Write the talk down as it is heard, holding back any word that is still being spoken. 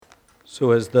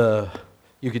So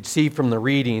you could see from the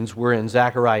readings, we're in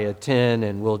Zechariah 10,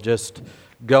 and we'll just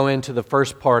go into the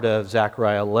first part of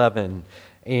Zechariah 11.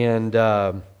 And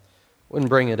wouldn't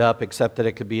bring it up except that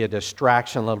it could be a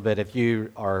distraction a little bit. If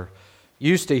you are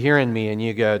used to hearing me and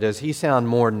you go, does he sound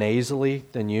more nasally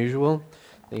than usual?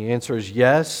 The answer is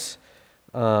yes.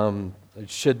 It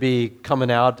should be coming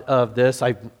out of this.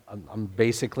 I'm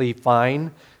basically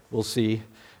fine. We'll see.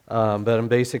 But I'm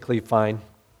basically fine.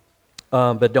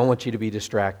 But don't want you to be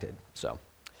distracted. So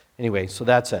anyway, so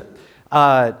that's it.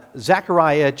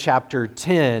 Zechariah chapter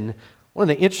 10, one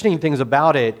of the interesting things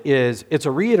about it is it's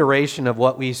a reiteration of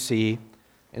what we see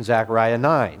in Zechariah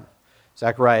 9.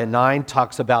 Zechariah 9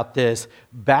 talks about this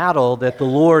battle that the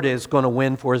Lord is going to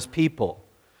win for his people.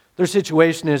 Their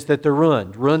situation is that they're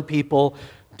ruined people,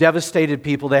 devastated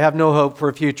people. They have no hope for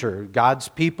a future. God's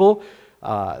people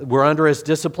were under his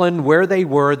discipline. Where they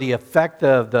were, the effect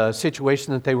of the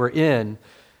situation that they were in,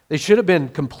 they should have been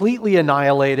completely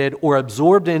annihilated or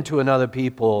absorbed into another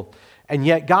people. And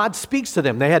yet God speaks to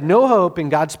them. They had no hope, and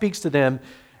God speaks to them,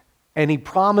 and he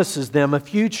promises them a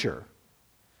future.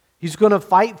 He's going to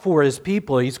fight for his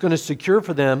people. He's going to secure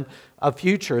for them a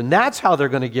future. And that's how they're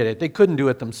going to get it. They couldn't do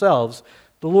it themselves.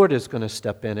 The Lord is going to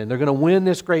step in, and they're going to win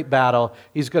this great battle.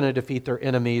 He's going to defeat their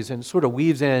enemies, and sort of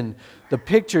weaves in the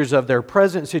pictures of their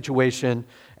present situation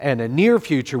and a near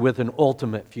future with an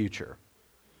ultimate future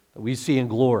that we see in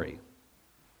glory.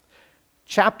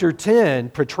 Chapter 10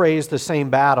 portrays the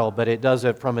same battle, but it does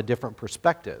it from a different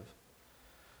perspective.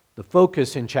 The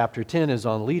focus in chapter 10 is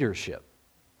on leadership.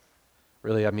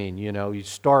 Really, you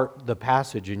start the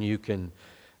passage and you can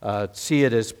see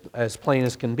it as plain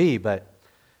as can be, but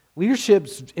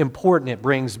leadership's important. It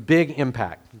brings big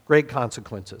impact, great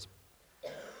consequences.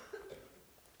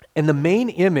 And the main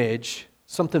image,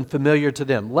 something familiar to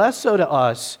them, less so to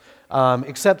us,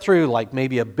 except through like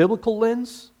maybe a biblical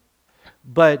lens,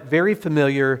 but very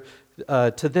familiar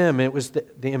to them. It was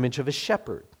the image of a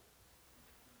shepherd.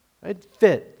 It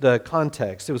fit the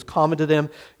context. It was common to them,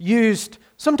 used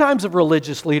sometimes of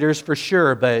religious leaders for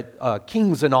sure, but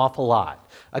kings an awful lot.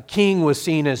 A king was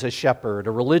seen as a shepherd.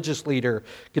 A religious leader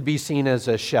could be seen as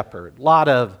a shepherd. A lot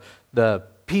of the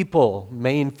people,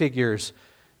 main figures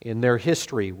in their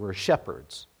history were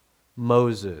shepherds.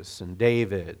 Moses and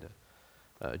David,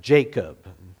 Jacob,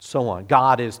 and so on.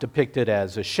 God is depicted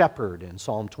as a shepherd in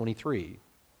Psalm 23.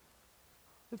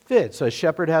 It fits. A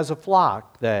shepherd has a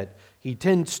flock that he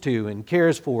tends to and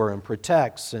cares for and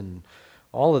protects and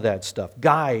all of that stuff,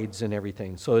 guides and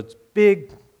everything. So it's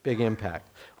big impact.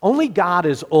 Only God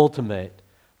is ultimate,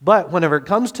 but whenever it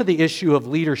comes to the issue of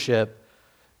leadership,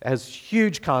 it has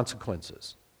huge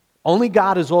consequences. Only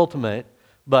God is ultimate,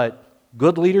 but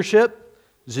good leadership,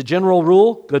 as a general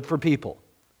rule, good for people.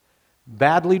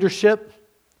 Bad leadership,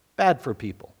 bad for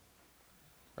people.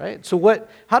 Right? So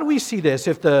how do we see this?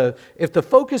 If the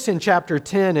focus in chapter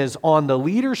 10 is on the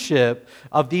leadership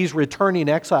of these returning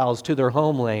exiles to their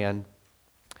homeland,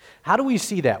 how do we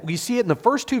see that? We see it in the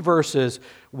first two verses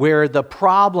where the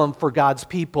problem for God's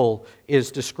people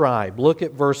is described. Look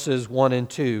at verses 1 and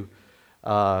 2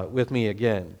 with me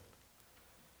again.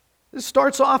 This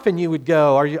starts off and you would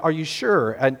go, are you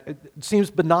sure? And it seems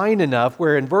benign enough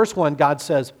where in verse 1 God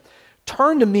says,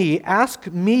 turn to me, ask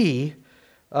me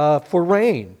for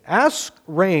rain. Ask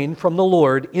rain from the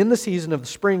Lord in the season of the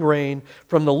spring rain,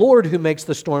 from the Lord who makes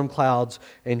the storm clouds,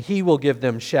 and he will give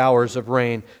them showers of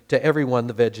rain to everyone,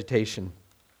 the vegetation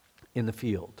in the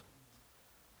field.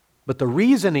 But the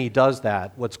reason he does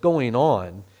that, what's going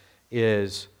on,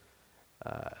 is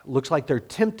looks like they're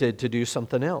tempted to do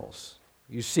something else.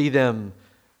 You see them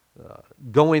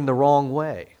going the wrong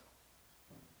way.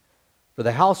 For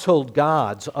the household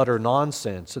gods utter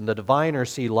nonsense, and the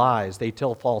diviners see lies. They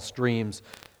tell false dreams,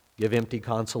 give empty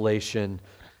consolation,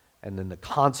 and then the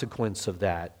consequence of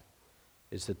that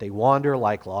is that they wander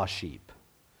like lost sheep.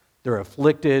 They're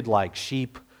afflicted like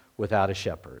sheep without a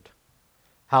shepherd.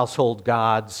 Household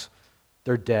gods,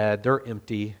 they're dead, they're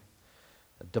empty.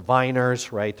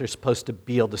 Diviners, right, they're supposed to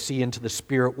be able to see into the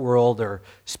spirit world or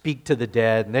speak to the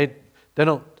dead, and they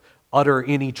don't utter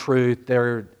any truth,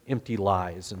 they're empty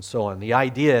lies, and so on. The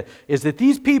idea is that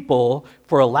these people,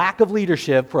 for a lack of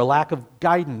leadership, for a lack of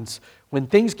guidance, when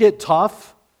things get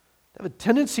tough, they have a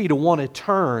tendency to want to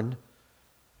turn,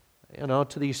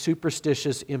 to these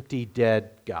superstitious, empty,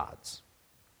 dead gods.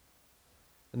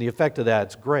 And the effect of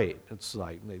that's great. It's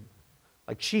like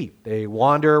sheep. They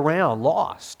wander around,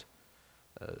 lost,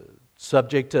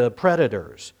 subject to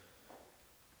predators.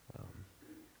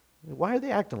 Why are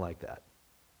they acting like that?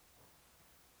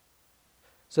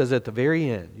 It says at the very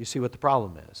end, you see what the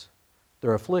problem is.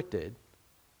 They're afflicted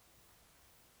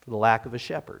for the lack of a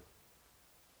shepherd.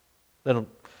 They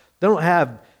don't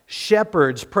have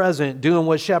shepherds present doing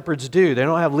what shepherds do. They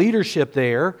don't have leadership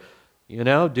there,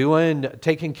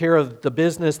 taking care of the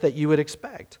business that you would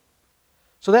expect.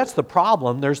 So that's the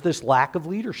problem. There's this lack of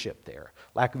leadership there,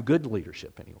 lack of good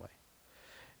leadership anyway.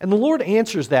 And the Lord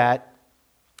answers that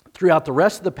throughout the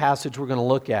rest of the passage we're going to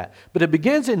look at. But it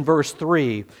begins in verse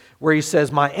 3 where he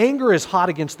says, "My anger is hot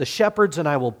against the shepherds and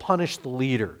I will punish the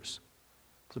leaders."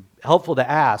 It's helpful to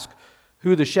ask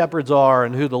who the shepherds are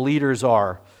and who the leaders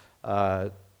are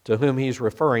to whom he's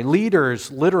referring.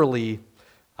 Leaders literally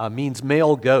means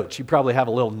male goats. You probably have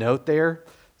a little note there. It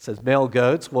says male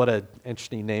goats. What an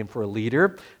interesting name for a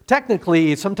leader.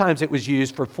 Technically, sometimes it was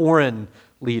used for foreign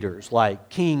leaders like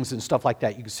kings and stuff like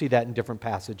that. You can see that in different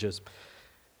passages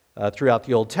throughout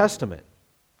the Old Testament.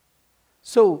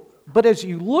 But as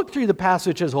you look through the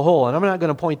passage as a whole, and I'm not going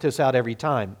to point this out every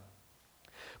time,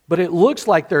 but it looks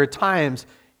like there are times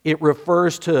it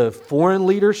refers to foreign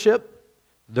leadership.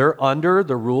 They're under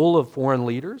the rule of foreign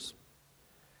leaders.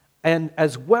 And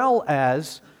as well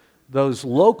as those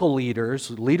local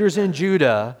leaders in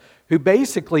Judah, who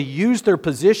basically use their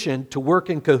position to work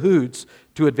in cahoots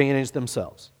to advantage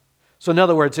themselves. So in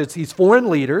other words, it's these foreign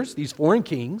leaders, these foreign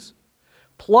kings,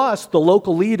 plus the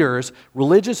local leaders,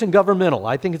 religious and governmental,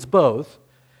 I think it's both,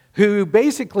 who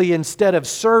basically instead of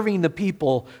serving the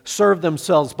people, serve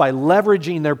themselves by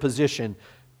leveraging their position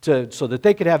so that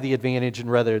they could have the advantage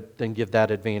and rather than give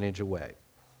that advantage away.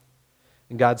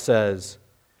 And God says,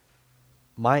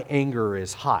 my anger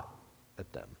is hot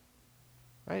at them.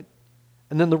 Right?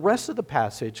 And then the rest of the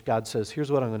passage, God says,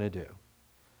 here's what I'm going to do.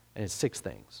 And it's 6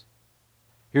 things.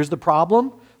 Here's the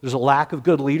problem. There's a lack of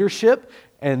good leadership,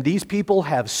 and these people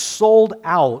have sold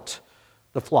out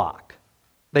the flock.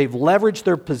 They've leveraged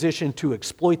their position to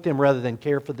exploit them rather than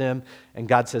care for them, and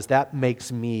God says, that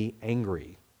makes me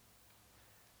angry.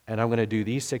 And I'm going to do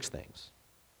these 6 things.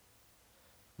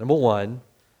 Number 1,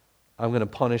 I'm going to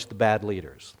punish the bad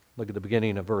leaders. Look at the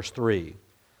beginning of verse 3.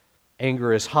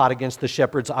 Anger is hot against the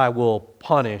shepherds. I will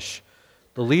punish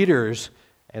the leaders.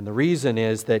 And the reason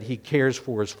is that he cares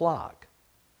for his flock.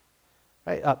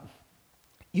 Right?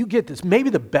 You get this. Maybe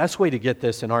the best way to get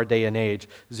this in our day and age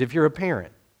is if you're a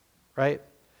parent. Right?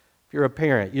 If you're a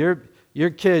parent, your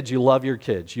kids, you love your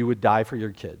kids. You would die for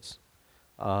your kids.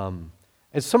 And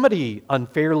somebody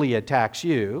unfairly attacks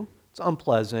you. It's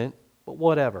unpleasant, but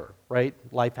whatever. Right?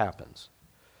 Life happens.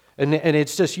 And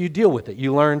it's just you deal with it.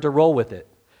 You learn to roll with it.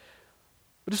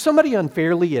 But if somebody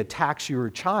unfairly attacks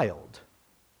your child,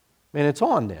 man, it's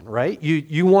on then, right?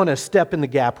 You want to step in the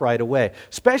gap right away,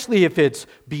 especially if it's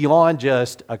beyond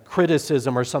just a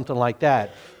criticism or something like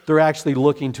that. They're actually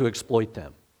looking to exploit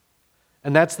them.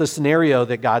 And that's the scenario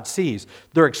that God sees.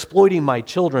 They're exploiting my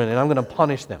children, and I'm going to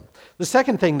punish them. The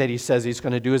second thing that he says he's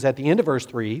going to do is at the end of verse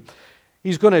 3,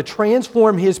 he's going to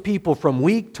transform his people from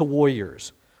weak to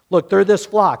warriors. Look, they're this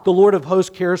flock. The Lord of hosts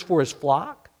cares for his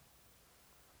flock.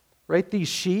 Right? These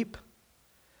sheep.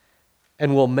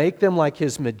 And will make them like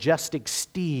his majestic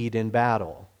steed in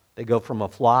battle. They go from a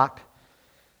flock,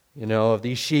 of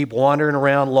these sheep wandering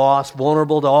around lost,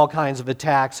 vulnerable to all kinds of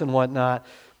attacks and whatnot.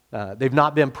 They've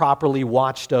not been properly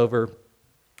watched over.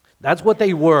 That's what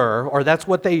they were, or that's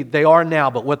what they are now,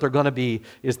 but what they're going to be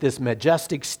is this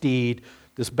majestic steed,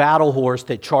 this battle horse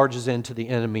that charges into the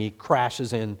enemy,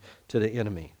 crashes into the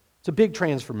enemy. It's a big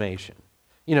transformation.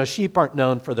 Sheep aren't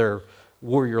known for their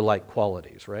warrior-like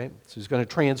qualities, right? So he's going to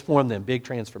transform them, big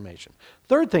transformation.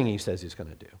 Third thing he says he's going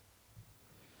to do.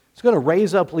 He's going to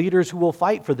raise up leaders who will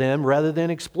fight for them rather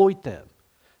than exploit them.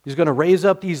 He's going to raise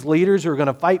up these leaders who are going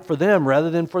to fight for them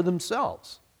rather than for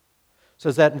themselves. It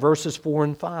says that in verses 4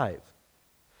 and 5.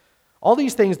 All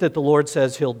these things that the Lord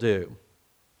says he'll do,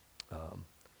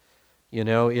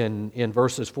 in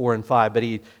verses 4 and 5, but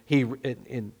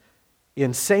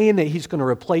in saying that he's going to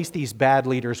replace these bad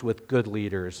leaders with good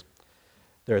leaders,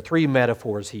 there are 3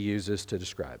 metaphors he uses to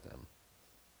describe them.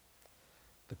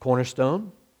 The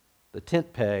cornerstone, the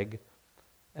tent peg,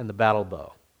 and the battle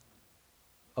bow.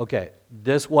 Okay,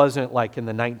 this wasn't like in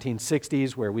the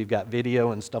 1960s where we've got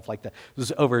video and stuff like that. This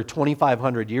was over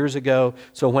 2,500 years ago.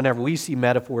 So whenever we see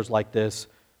metaphors like this,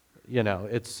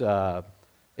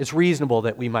 it's reasonable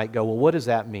that we might go, well, what does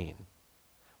that mean?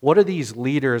 What are these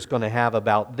leaders going to have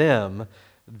about them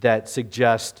that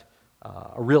suggest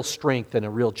a real strength and a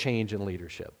real change in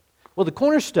leadership? Well, the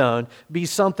cornerstone be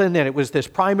something that it was this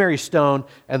primary stone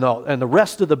and the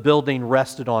rest of the building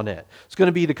rested on it. It's going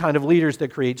to be the kind of leaders that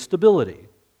create stability.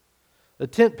 The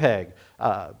tent peg,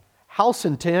 house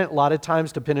and tent, a lot of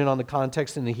times, depending on the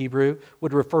context in the Hebrew,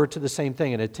 would refer to the same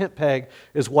thing. And a tent peg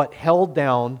is what held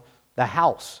down the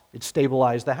house. It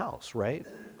stabilized the house, right?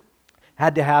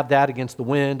 Had to have that against the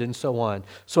wind and so on.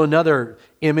 So another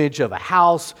image of a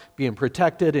house being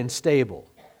protected and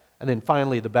stable. And then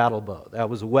finally the battle bow. That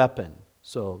was a weapon.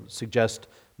 So suggests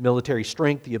military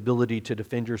strength, the ability to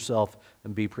defend yourself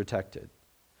and be protected.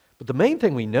 But the main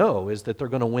thing we know is that they're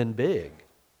going to win big.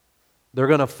 They're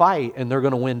going to fight and they're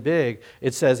going to win big.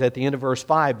 It says at the end of verse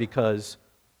 5, because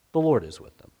the Lord is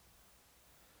with them.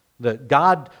 That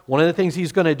God, one of the things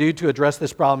He's going to do to address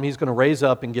this problem, He's going to raise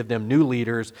up and give them new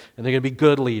leaders, and they're going to be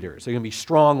good leaders. They're going to be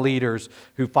strong leaders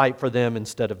who fight for them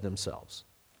instead of themselves.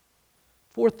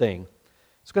 Fourth thing,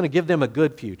 it's going to give them a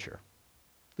good future.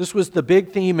 This was the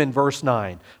big theme in verse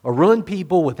 9. A ruined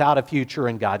people without a future,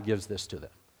 and God gives this to them.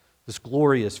 This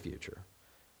glorious future.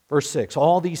 Verse 6,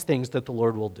 all these things that the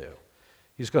Lord will do.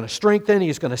 He's going to strengthen,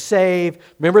 He's going to save.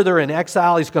 Remember, they're in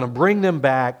exile. He's going to bring them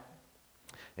back.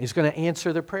 And He's going to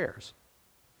answer their prayers.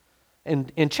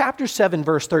 And in chapter 7,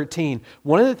 verse 13,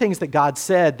 one of the things that God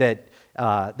said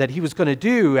that He was going to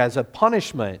do as a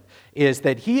punishment is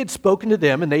that He had spoken to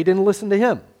them and they didn't listen to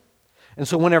Him. And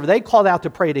so whenever they called out to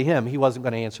pray to Him, He wasn't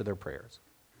going to answer their prayers.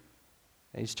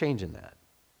 And He's changing that.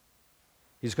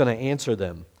 He's going to answer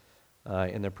them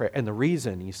in their prayer. And the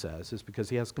reason, He says, is because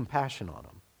He has compassion on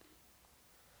them.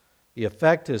 The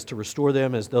effect is to restore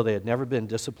them as though they had never been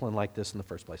disciplined like this in the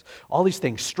first place. All these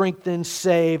things, strengthen,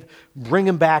 save, bring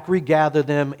them back, regather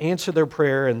them, answer their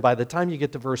prayer. And by the time you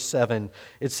get to verse 7,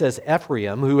 it says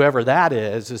Ephraim, whoever that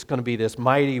is going to be this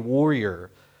mighty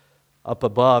warrior up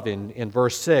above. In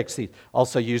verse 6, he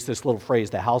also used this little phrase,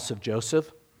 the house of Joseph.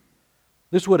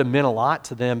 This would have meant a lot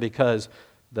to them because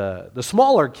the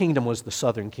smaller kingdom was the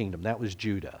southern kingdom. That was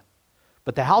Judah.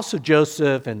 But the house of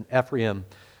Joseph and Ephraim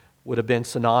would have been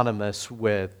synonymous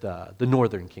with the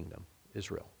northern kingdom,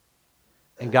 Israel.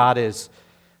 And God has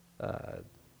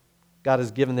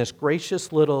given this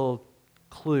gracious little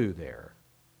clue there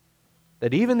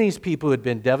that even these people who had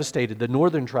been devastated, the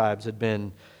northern tribes had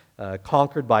been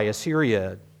conquered by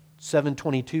Assyria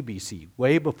 722 BC,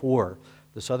 way before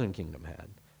the southern kingdom had.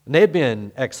 And they had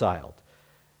been exiled.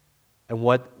 And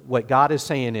what God is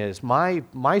saying is,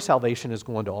 my salvation is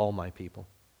going to all my people.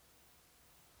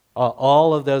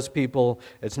 All of those people.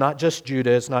 It's not just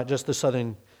Judah. It's not just the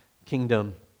southern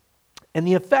kingdom. And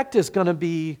the effect is going to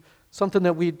be something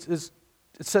that it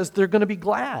says they're going to be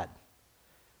glad.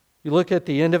 You look at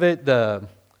the end of it, the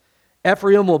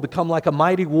Ephraim will become like a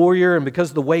mighty warrior, and because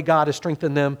of the way God has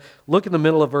strengthened them, look in the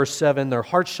middle of verse 7, their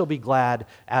hearts shall be glad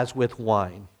as with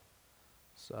wine.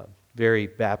 It's a very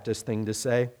Baptist thing to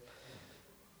say.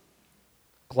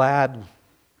 Glad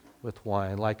with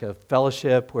wine, like a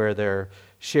fellowship where they're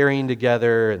sharing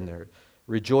together and they're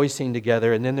rejoicing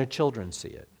together, and then their children see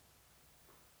it.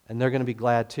 And they're going to be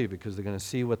glad too, because they're going to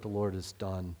see what the Lord has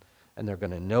done, and they're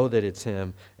going to know that it's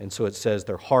Him. And so it says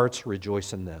their hearts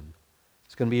rejoice in them.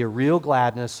 It's going to be a real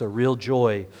gladness, a real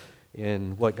joy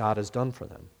in what God has done for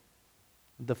them.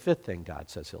 The fifth thing God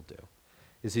says He'll do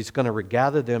is He's going to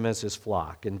regather them as His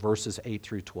flock in verses 8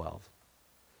 through 12.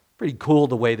 Pretty cool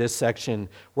the way this section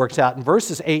works out. In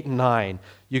verses 8 and 9,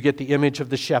 you get the image of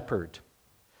the shepherd.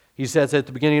 He says at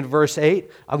the beginning of verse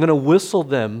 8, I'm going to whistle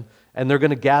them and they're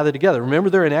going to gather together. Remember,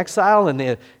 they're in exile, and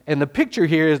the picture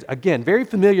here is, again, very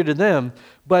familiar to them.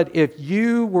 But if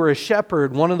you were a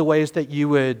shepherd, one of the ways that you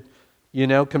would,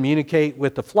 communicate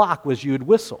with the flock was you would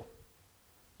whistle.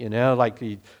 We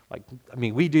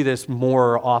do this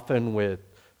more often with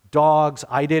dogs.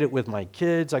 I did it with my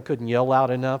kids. I couldn't yell loud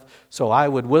enough, so I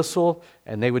would whistle,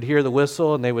 and they would hear the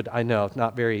whistle, and they would, I know,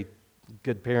 not very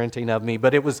good parenting of me,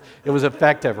 but it was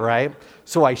effective, right?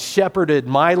 So I shepherded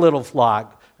my little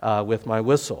flock with my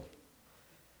whistle.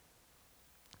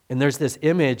 And there's this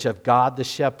image of God the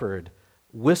shepherd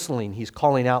whistling. He's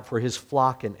calling out for His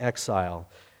flock in exile,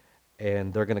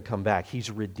 and they're going to come back.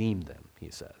 He's redeemed them,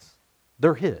 He says.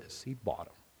 They're His. He bought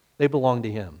them. They belong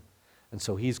to Him. And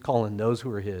so He's calling those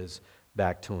who are His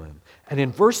back to Him. And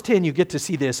in verse 10, you get to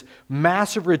see this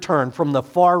massive return from the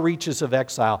far reaches of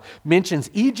exile. Mentions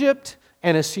Egypt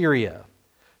and Assyria.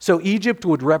 So Egypt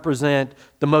would represent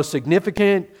the most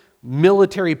significant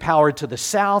military power to the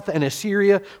south, and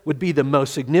Assyria would be the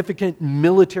most significant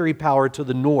military power to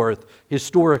the north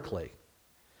historically.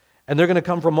 And they're going to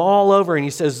come from all over, and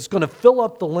He says it's going to fill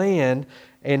up the land,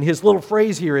 and His little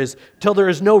phrase here is, till there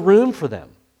is no room for them.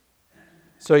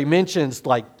 So He mentions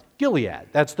like Gilead.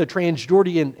 That's the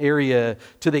Transjordan area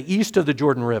to the east of the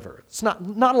Jordan River. It's not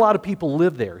a lot of people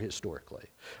live there historically.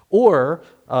 Or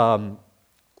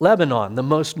Lebanon, the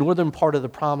most northern part of the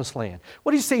Promised Land.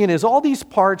 What He's saying is all these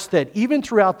parts that even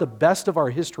throughout the best of our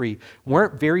history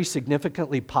weren't very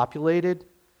significantly populated,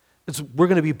 we're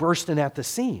going to be bursting at the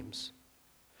seams.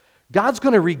 God's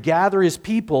going to regather his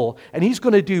people, and he's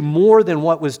going to do more than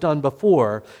what was done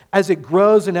before. As it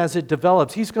grows and as it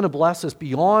develops, he's going to bless us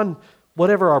beyond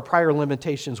whatever our prior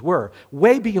limitations were,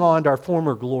 way beyond our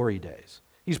former glory days.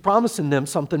 He's promising them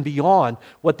something beyond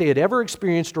what they had ever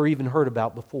experienced or even heard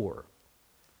about before.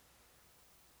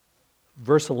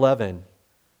 Verse 11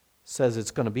 says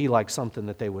it's going to be like something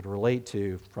that they would relate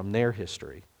to from their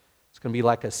history. It's going to be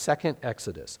like a second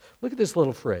Exodus. Look at this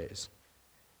little phrase.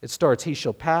 It starts, he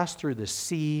shall pass through the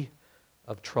sea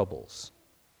of troubles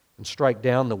and strike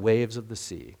down the waves of the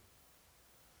sea.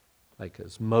 Like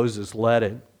as Moses led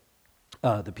it,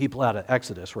 the people out of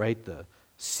Exodus, right? The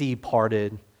sea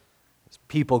parted, as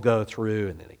people go through,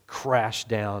 and then they crash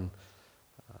down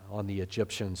on the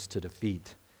Egyptians to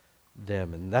defeat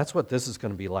them. And that's what this is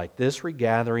going to be like. This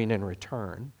regathering and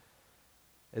return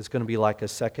is going to be like a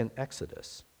second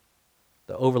Exodus.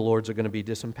 The overlords are going to be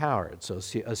disempowered. So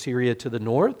Assyria to the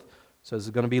north says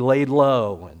it's going to be laid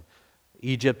low, and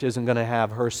Egypt isn't going to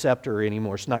have her scepter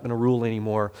anymore. She's not going to rule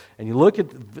anymore. And you look at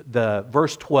the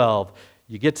verse 12,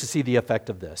 you get to see the effect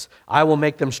of this. I will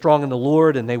make them strong in the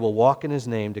Lord, and they will walk in his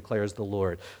name, declares the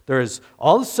Lord. There's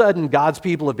all of a sudden, God's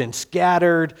people have been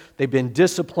scattered. They've been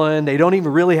disciplined. They don't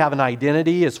even really have an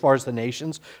identity as far as the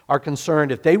nations are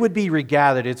concerned. If they would be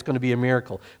regathered, it's going to be a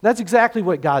miracle. And that's exactly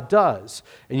what God does.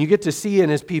 And you get to see in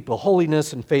his people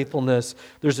holiness and faithfulness.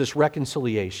 There's this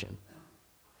reconciliation.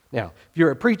 Now, if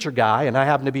you're a preacher guy, and I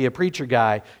happen to be a preacher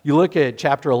guy, you look at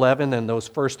chapter 11 and those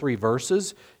first 3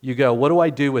 verses, you go, what do I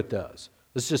do with those?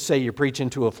 Let's just say you're preaching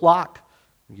to a flock,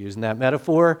 using that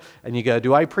metaphor, and you go,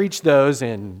 do I preach those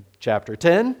in chapter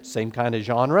 10, same kind of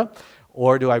genre,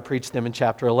 or do I preach them in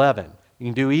chapter 11? You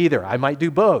can do either. I might do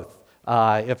both.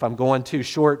 If I'm going too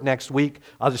short next week,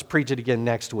 I'll just preach it again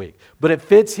next week. But it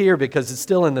fits here because it's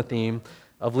still in the theme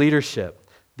of leadership.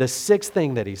 The 6th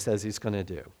thing that he says he's going to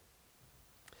do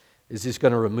is he's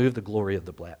going to remove the glory of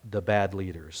the bad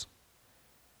leaders.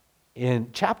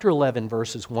 In chapter 11,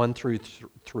 verses 1 through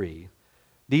 3,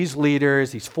 these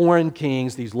leaders, these foreign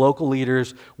kings, these local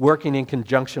leaders working in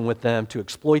conjunction with them to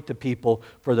exploit the people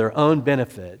for their own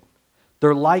benefit,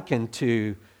 they're likened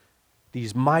to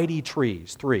these mighty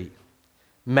trees, 3.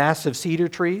 Massive cedar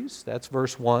trees, that's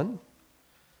verse 1,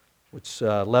 which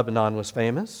Lebanon was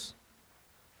famous.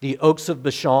 The oaks of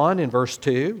Bashan in verse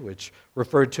 2, which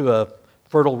referred to a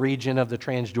fertile region of the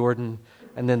Transjordan,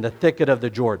 and then the thicket of the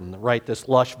Jordan, right, this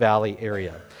lush valley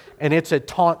area. And it's a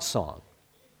taunt song.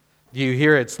 You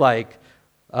hear it's like,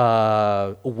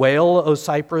 wail, O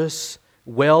cypress,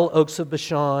 wail, oaks of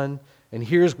Bashan, and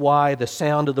here's why the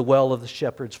sound of the well of the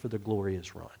shepherds for the glory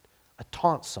is run. A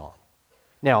taunt song.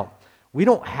 Now, we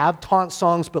don't have taunt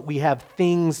songs, but we have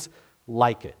things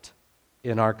like it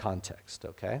in our context,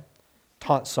 okay?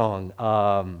 Taunt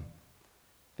song,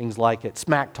 things like it.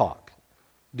 Smack talk.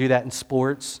 Do that in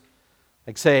sports.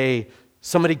 Like say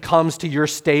somebody comes to your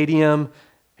stadium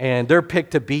and they're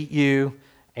picked to beat you,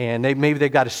 and maybe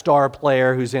they've got a star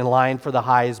player who's in line for the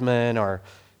Heisman, or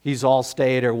he's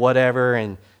all-state or whatever,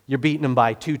 and you're beating them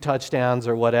by 2 touchdowns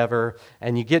or whatever,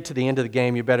 and you get to the end of the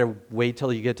game. You better wait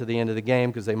till you get to the end of the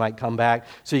game because they might come back.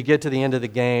 So you get to the end of the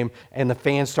game, and the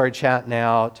fans start shouting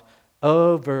out,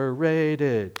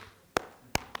 overrated.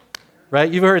 Right?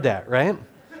 You've heard that, right?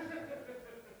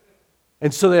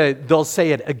 And so they'll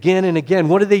say it again and again.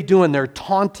 What are they doing? They're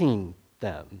taunting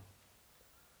them,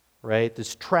 right?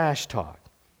 This trash talk.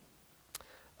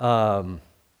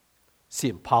 See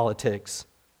it in politics,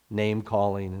 name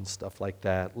calling and stuff like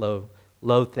that.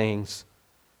 Low things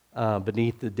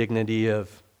beneath the dignity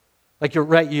of, like you're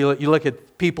right. You look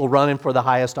at people running for the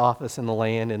highest office in the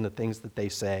land and the things that they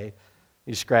say.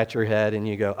 You scratch your head and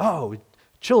you go, "Oh,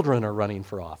 children are running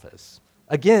for office."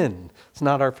 Again, it's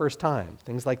not our first time.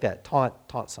 Things like that.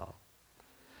 Taunt song.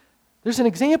 There's an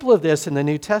example of this in the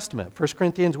New Testament. 1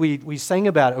 Corinthians, we sang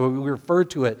about it, or we referred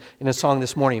to it in a song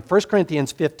this morning. 1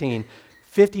 Corinthians 15,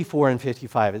 54 and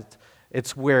 55.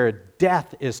 It's where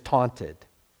death is taunted.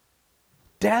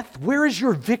 Death, where is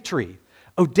your victory?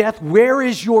 Oh, death, where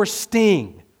is your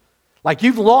sting? Like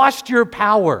you've lost your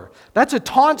power. That's a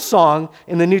taunt song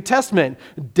in the New Testament.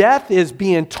 Death is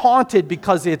being taunted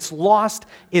because it's lost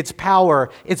its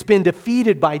power. It's been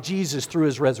defeated by Jesus through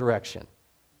his resurrection.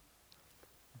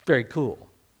 Very cool.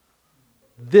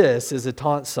 This is a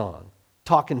taunt song,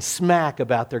 talking smack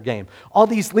about their game. All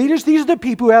these leaders, these are the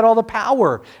people who had all the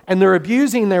power, and they're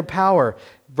abusing their power.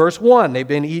 Verse 1, they've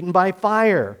been eaten by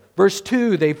fire. Verse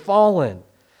 2, they've fallen.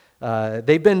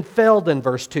 They've been felled in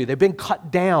verse 2. They've been cut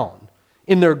down.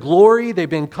 In their glory, they've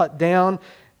been cut down,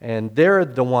 and they're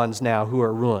the ones now who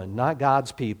are ruined, not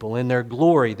God's people. In their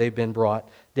glory, they've been brought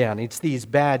down. It's these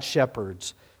bad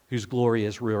shepherds whose glory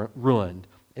is ruined.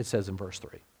 it says in verse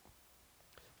 3.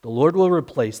 The Lord will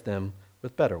replace them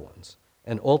with better ones,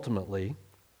 and ultimately,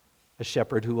 a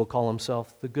shepherd who will call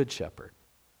himself the Good Shepherd.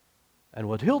 And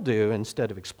what he'll do,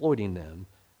 instead of exploiting them,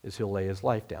 is he'll lay his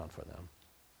life down for them.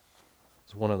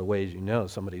 It's one of the ways you know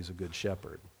somebody's a good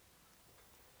shepherd.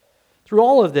 Through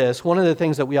all of this, one of the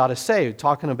things that we ought to say,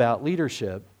 talking about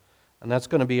leadership, and that's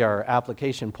going to be our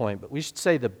application point, but we should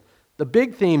say the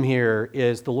big theme here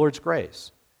is the Lord's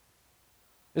grace.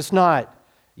 It's not,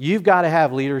 you've got to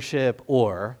have leadership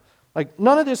or, like,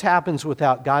 none of this happens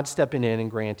without God stepping in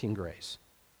and granting grace.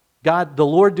 God, the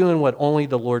Lord doing what only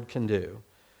the Lord can do.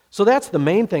 So that's the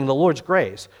main thing, the Lord's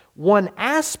grace. One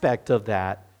aspect of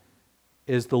that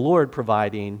is the Lord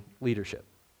providing leadership.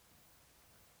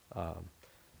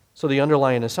 So the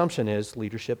underlying assumption is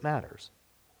leadership matters.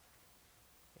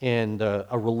 In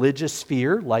a religious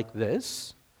sphere like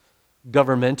this,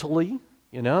 governmentally,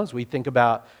 as we think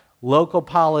about local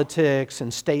politics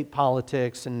and state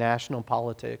politics and national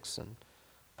politics and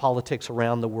politics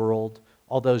around the world,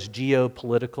 all those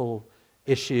geopolitical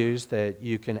issues that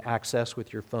you can access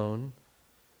with your phone,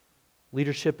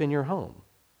 leadership in your home.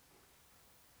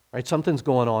 Right? Something's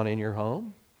going on in your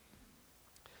home.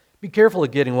 Be careful of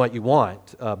getting what you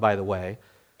want, by the way.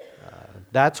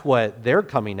 That's what they're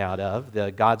coming out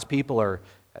of. God's people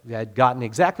had gotten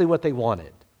exactly what they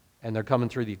wanted, and they're coming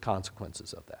through the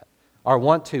consequences of that. Our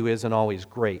want to isn't always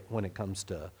great when it comes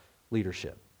to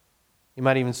leadership. You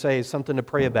might even say something to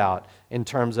pray about in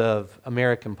terms of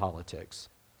American politics.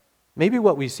 Maybe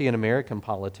what we see in American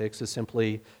politics is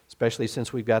simply, especially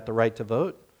since we've got the right to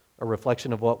vote, a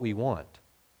reflection of what we want.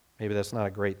 Maybe that's not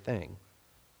a great thing.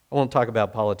 I won't talk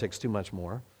about politics too much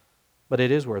more, but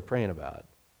it is worth praying about.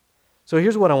 So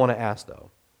here's what I want to ask,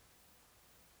 though.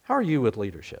 How are you with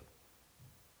leadership?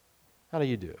 How do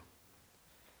you do?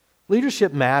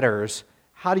 Leadership matters.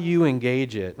 How do you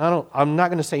engage it? I'm not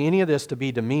going to say any of this to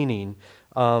be demeaning,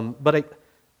 but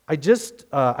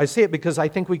I say it because I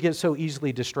think we get so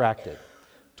easily distracted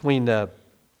between the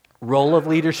role of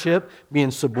leadership,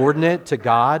 being subordinate to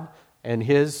God and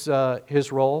His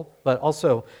role, but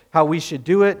also how we should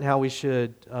do it and how we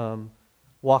should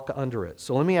walk under it.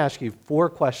 So let me ask you 4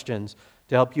 questions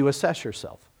to help you assess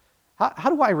yourself. How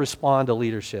do I respond to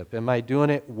leadership? Am I doing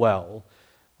it well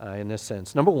in this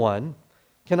sense? Number 1,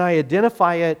 can I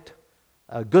identify it,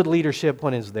 good leadership,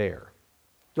 when it's there?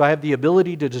 Do I have the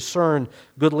ability to discern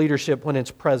good leadership when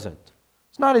it's present?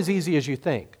 It's not as easy as you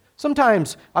think.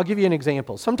 Sometimes, I'll give you an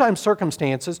example. Sometimes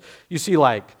circumstances, you see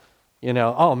like,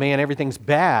 oh man, everything's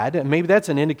bad, and maybe that's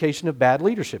an indication of bad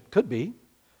leadership. Could be.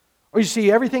 Or you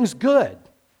see everything's good.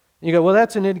 And you go, well,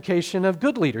 that's an indication of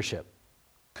good leadership.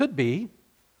 Could be.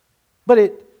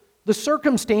 But the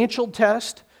circumstantial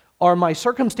test, are my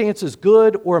circumstances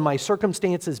good or are my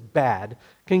circumstances bad,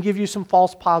 can give you some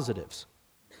false positives,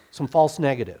 some false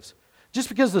negatives. Just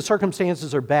because the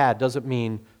circumstances are bad doesn't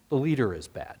mean the leader is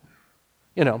bad.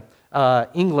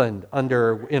 England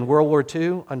in World War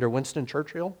II under Winston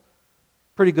Churchill,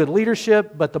 pretty good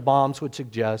leadership, but the bombs would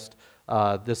suggest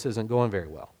this isn't going very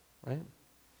well, right?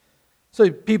 So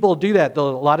people do that. A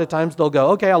lot of times they'll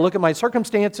go, okay, I'll look at my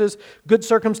circumstances,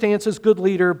 good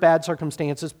leader, bad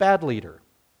circumstances, bad leader.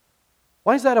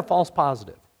 Why is that a false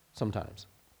positive sometimes?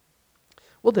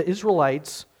 Well, the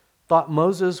Israelites thought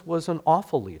Moses was an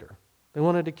awful leader. They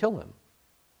wanted to kill him.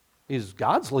 He's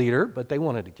God's leader, but they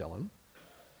wanted to kill him.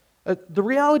 The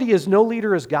reality is no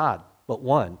leader is God, but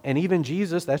one. And even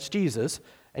Jesus, that's Jesus,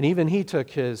 and even he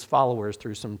took his followers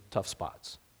through some tough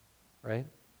spots, right?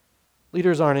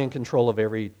 Leaders aren't in control of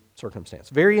every circumstance.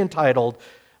 Very entitled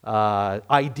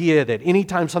idea that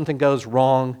anytime something goes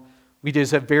wrong, we do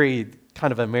a very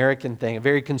kind of American thing, a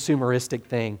very consumeristic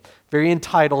thing, very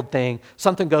entitled thing.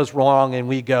 Something goes wrong and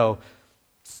we go,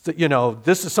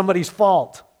 this is somebody's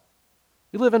fault.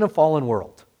 We live in a fallen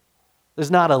world.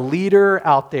 There's not a leader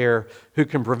out there who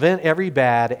can prevent every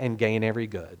bad and gain every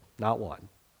good. Not one.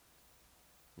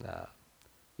 No.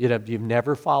 You've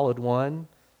never followed one.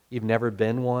 You've never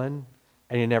been one.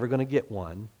 And you're never going to get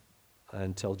one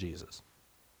until Jesus.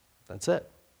 That's it.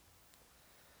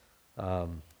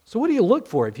 So what do you look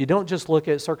for if you don't just look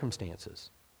at circumstances?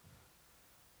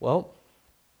 Well,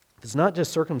 if it's not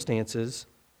just circumstances,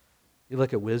 you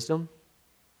look at wisdom,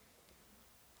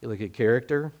 you look at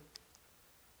character,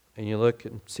 and you look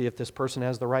and see if this person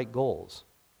has the right goals.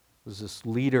 Does this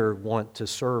leader want to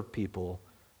serve people,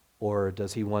 or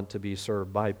does he want to be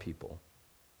served by people?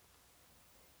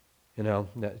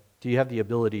 Do you have the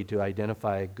ability to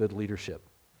identify good leadership?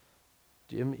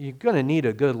 You're going to need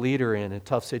a good leader in a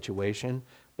tough situation,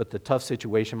 but the tough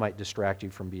situation might distract you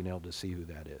from being able to see who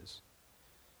that is.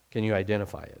 Can you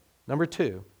identify it? Number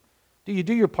 2, do Do you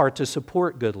do your part to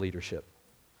support good leadership?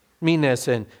 I mean this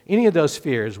in any of those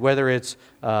spheres, whether it's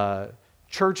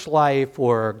church life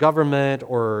or government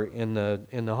or in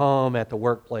the home, at the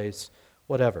workplace,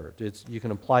 whatever. You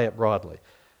can apply it broadly.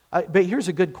 But here's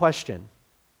a good question.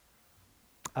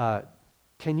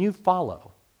 Can you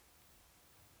follow?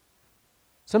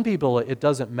 Some people, it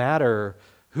doesn't matter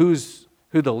who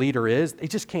the leader is. They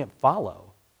just can't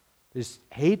follow. They just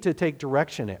hate to take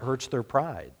direction. It hurts their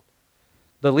pride.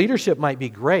 The leadership might be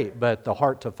great, but the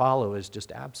heart to follow is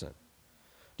just absent.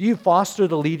 Do you foster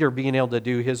the leader being able to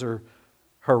do his or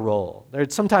her role?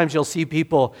 Sometimes you'll see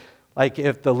people, like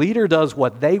if the leader does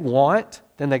what they want,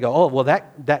 then they go, oh, well,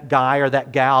 that guy or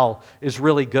that gal is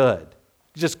really good,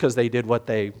 just because they did what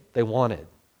they wanted.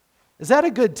 Is that a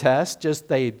good test, just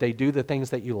they do the things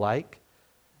that you like?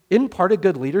 Isn't part of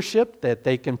good leadership that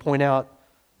they can point out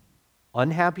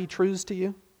unhappy truths to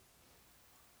you?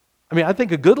 I mean, I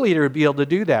think a good leader would be able to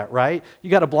do that, right?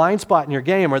 You got a blind spot in your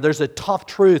game, or there's a tough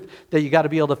truth that you got to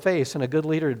be able to face, and a good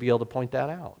leader would be able to point that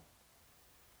out.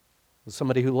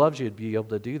 Somebody who loves you would be able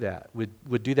to do that,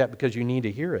 would do that because you need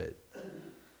to hear it.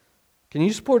 Can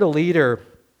you support a leader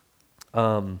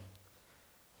when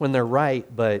they're right,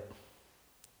 but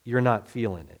you're not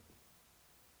feeling it?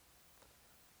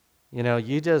 You know,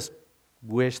 you just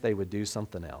wish they would do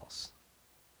something else.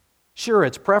 Sure,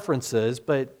 it's preferences,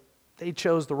 but they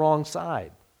chose the wrong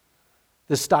side.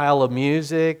 This style of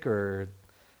music or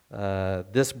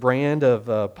this brand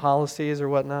of policies or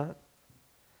whatnot.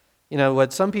 You know,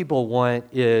 what some people want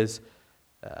is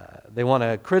they want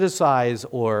to criticize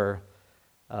or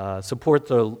support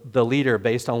the leader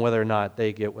based on whether or not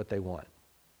they get what they want.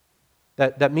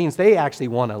 That means they actually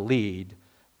want to lead.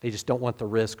 They just don't want the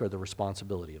risk or the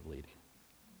responsibility of leading.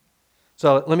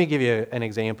 So let me give you an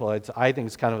example. I think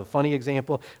it's kind of a funny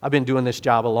example. I've been doing this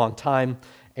job a long time,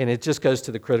 and it just goes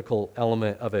to the critical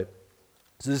element of it.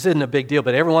 So this isn't a big deal,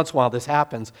 but every once in a while this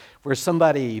happens where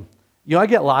somebody, I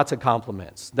get lots of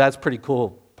compliments. That's a pretty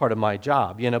cool part of my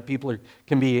job. People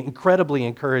can be incredibly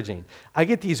encouraging. I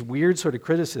get these weird sort of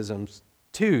criticisms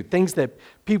too, things that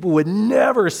people would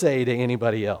never say to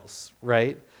anybody else,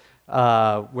 right?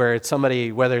 Where it's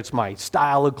somebody, whether it's my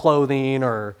style of clothing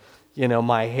or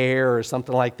my hair or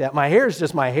something like that. My hair is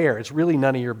just my hair. It's really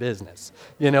none of your business.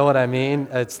 You know what I mean?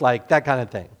 It's like that kind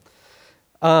of thing.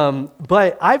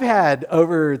 But I've had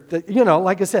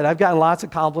like I said, I've gotten lots of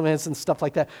compliments and stuff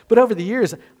like that. But over the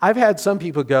years, I've had some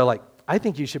people go like, I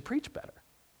think you should preach better.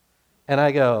 And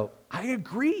I go, I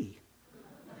agree.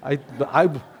 I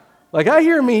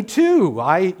hear me too.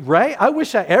 Right? I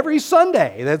wish every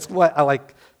Sunday, that's what I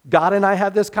like. God and I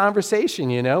have this conversation,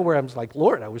 where I'm just like,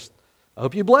 Lord, I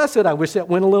hope you bless it. I wish that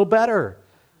went a little better.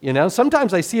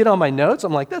 Sometimes I see it on my notes.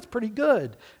 I'm like, that's pretty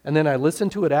good. And then I listen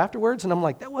to it afterwards, and I'm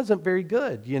like, that wasn't very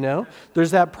good.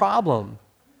 There's that problem.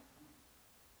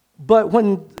 But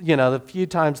when, the few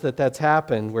times that's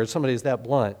happened where somebody's that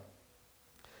blunt,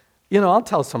 I'll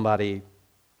tell somebody,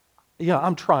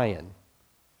 I'm trying.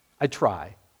 I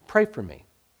try. Pray for me.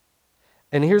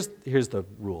 And here's the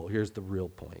rule. Here's the real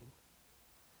point.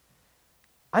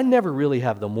 I never really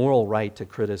have the moral right to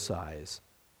criticize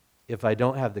if I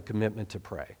don't have the commitment to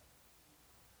pray.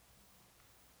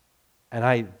 And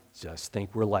I just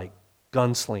think we're like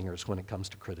gunslingers when it comes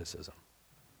to criticism.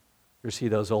 You see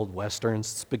those old westerns,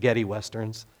 spaghetti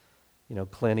westerns?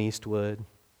 Clint Eastwood,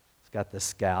 he's got the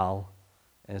scowl.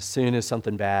 And as soon as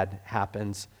something bad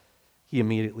happens, he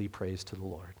immediately prays to the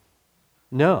Lord.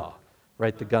 No,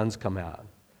 right? The guns come out.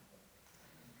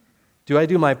 Do I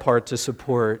do my part to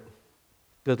support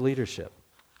good leadership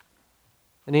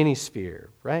in any sphere,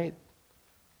 right?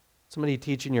 Somebody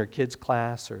teaching your kids'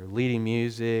 class or leading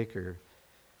music or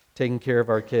taking care of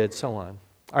our kids, so on.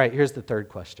 All right, here's the third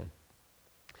question.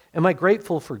 Am I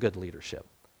grateful for good leadership?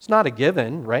 It's not a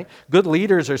given, right? Good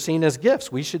leaders are seen as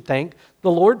gifts. We should thank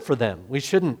the Lord for them. We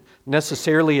shouldn't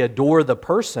necessarily adore the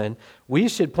person. We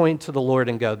should point to the Lord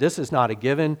and go, this is not a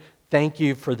given. Thank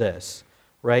you for this,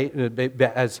 right?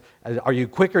 Are you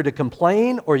quicker to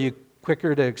complain or are you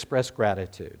quicker to express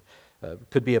gratitude?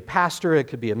 Could be a pastor, it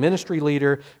could be a ministry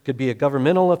leader, could be a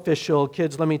governmental official.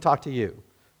 Kids, let me talk to you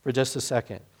for just a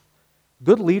second.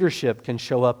 Good leadership can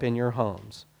show up in your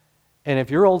homes. And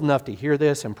if you're old enough to hear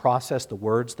this and process the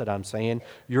words that I'm saying,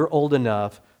 you're old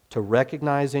enough to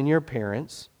recognize in your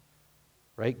parents,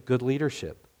 right, good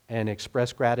leadership and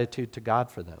express gratitude to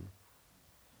God for them.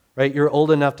 Right? You're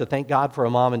old enough to thank God for a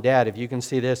mom and dad. If you can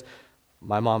see this,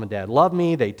 my mom and dad love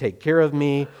me, they take care of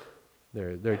me.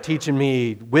 They're teaching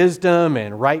me wisdom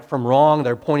and right from wrong.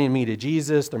 They're pointing me to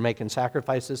Jesus. They're making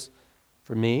sacrifices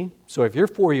for me. So if you're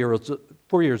 4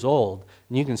 years old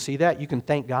and you can see that, you can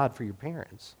thank God for your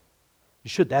parents. You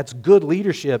should. That's good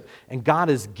leadership, and God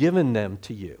has given them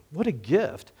to you. What a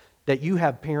gift that you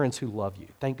have parents who love you.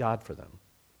 Thank God for them.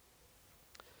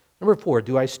 Number 4,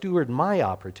 do I steward my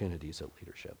opportunities at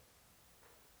leadership?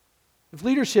 If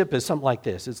leadership is something like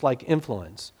this, it's like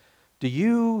influence. Do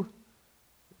you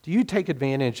take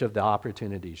advantage of the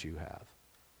opportunities you have?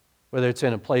 Whether it's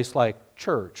in a place like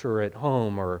church or at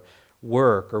home or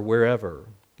work or wherever.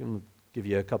 I'll give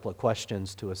you a couple of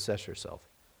questions to assess yourself.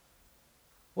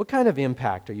 What kind of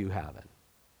impact are you having?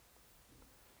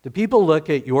 Do people look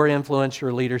at your influence,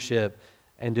 your leadership,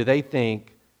 and do they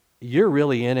think you're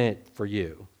really in it for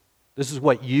you? This is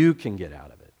what you can get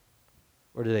out of it.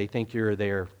 Or do they think you're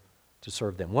there to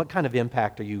serve them? What kind of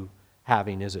impact are you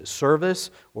having? Is it service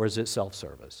or is it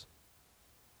self-service?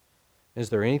 Is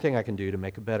there anything I can do to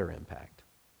make a better impact?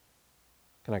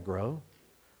 Can I grow?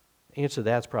 The answer to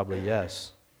that's probably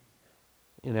yes.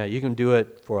 You can do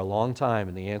it for a long time,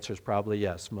 and the answer is probably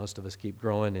yes. Most of us keep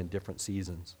growing in different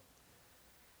seasons.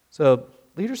 So,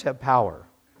 leaders have power.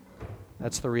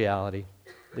 That's the reality.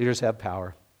 Leaders have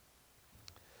power.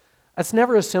 That's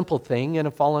never a simple thing in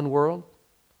a fallen world.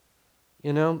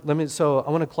 So I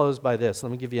want to close by this.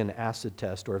 Let me give you an acid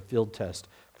test or a field test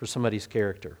for somebody's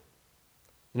character.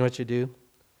 You know what you do?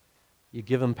 You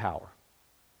give them power.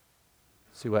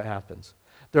 See what happens.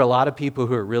 There are a lot of people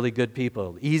who are really good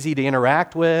people, easy to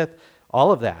interact with,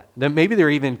 all of that. Then maybe they're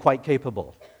even quite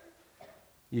capable.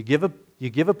 You give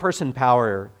a person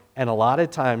power, and a lot of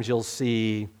times you'll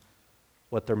see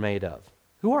what they're made of.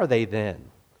 Who are they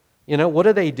then? What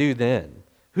do they do then?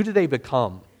 Who do they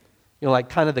become? Like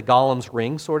kind of the Gollum's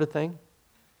ring sort of thing?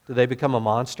 Do they become a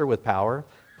monster with power?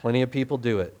 Plenty of people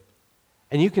do it.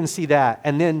 And you can see that.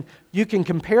 And then you can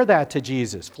compare that to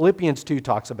Jesus. Philippians 2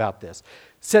 talks about this.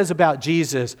 It says about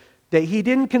Jesus that he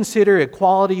didn't consider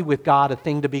equality with God a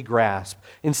thing to be grasped.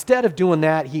 Instead of doing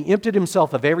that, he emptied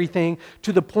himself of everything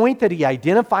to the point that he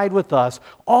identified with us,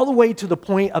 all the way to the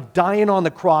point of dying on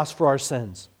the cross for our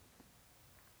sins.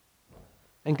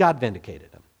 And God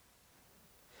vindicated him.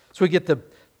 So we get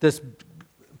this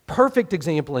perfect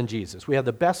example in Jesus. We have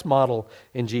the best model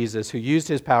in Jesus who used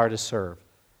his power to serve.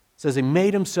 It says he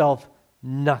made himself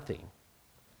nothing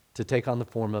to take on the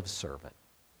form of a servant.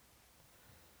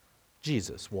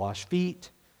 Jesus washed feet,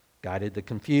 guided the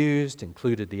confused,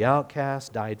 included the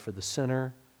outcast, died for the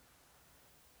sinner.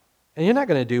 And you're not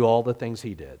going to do all the things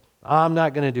he did. I'm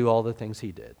not going to do all the things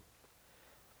he did.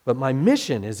 But my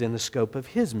mission is in the scope of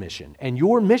his mission, and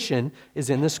your mission is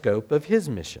in the scope of his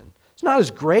mission. It's not as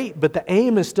great, but the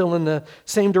aim is still in the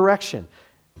same direction.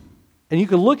 And you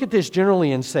can look at this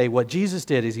generally and say what Jesus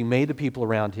did is he made the people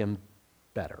around him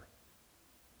better.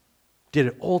 Did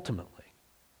it ultimately.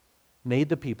 Made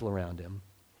the people around him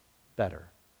better.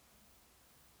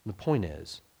 And the point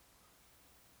is,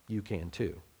 you can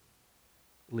too.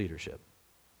 Leadership,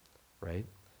 right?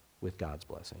 With God's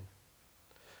blessing.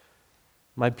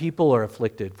 My people are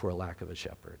afflicted for a lack of a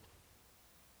shepherd.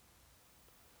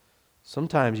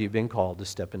 Sometimes you've been called to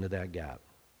step into that gap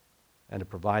and to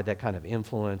provide that kind of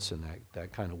influence and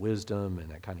that kind of wisdom and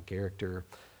that kind of character.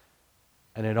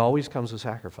 And it always comes with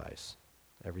sacrifice,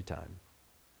 every time.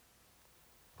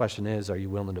 Question is, are you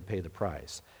willing to pay the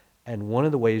price? And one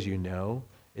of the ways you know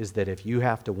is that if you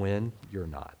have to win, you're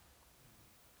not.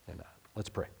 You're not. Let's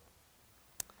pray.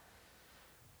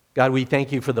 God, we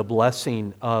thank you for the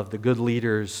blessing of the good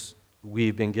leaders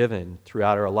we've been given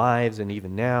throughout our lives and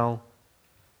even now.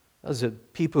 Those are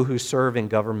people who serve in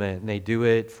government, and they do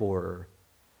it to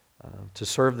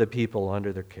serve the people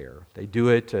under their care. They do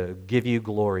it to give you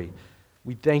glory.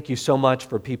 We thank you so much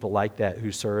for people like that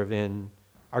who serve in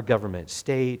our government,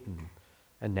 state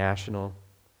and national.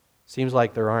 Seems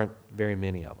like there aren't very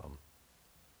many of them.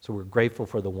 So we're grateful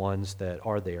for the ones that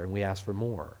are there, and we ask for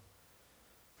more.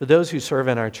 For those who serve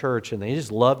in our church and they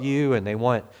just love you and they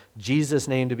want Jesus'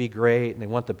 name to be great and they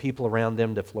want the people around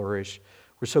them to flourish,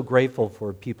 we're so grateful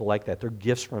for people like that. They're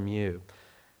gifts from you.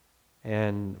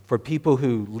 And for people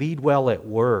who lead well at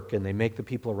work and they make the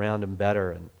people around them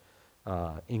better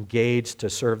and engaged to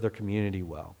serve their community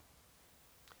well.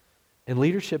 And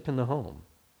leadership in the home.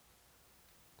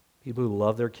 People who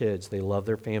love their kids, they love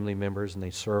their family members, and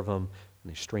they serve them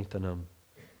and they strengthen them.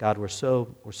 God, we're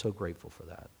so grateful for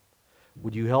that.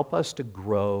 Would you help us to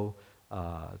grow,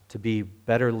 to be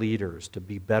better leaders, to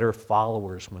be better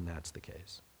followers when that's the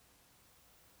case?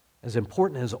 As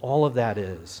important as all of that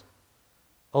is,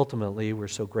 ultimately, we're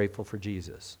so grateful for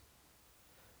Jesus,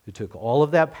 who took all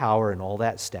of that power and all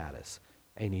that status,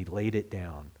 and he laid it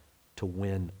down to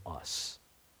win us.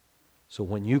 So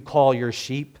when you call your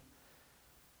sheep,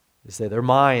 they say, they're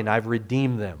mine, I've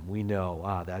redeemed them. We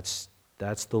know, that's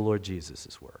the Lord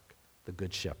Jesus' work, the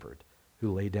Good Shepherd,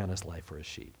 who laid down his life for his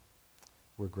sheep.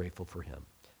 We're grateful for him.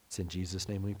 It's in Jesus'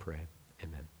 name we pray.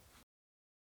 Amen.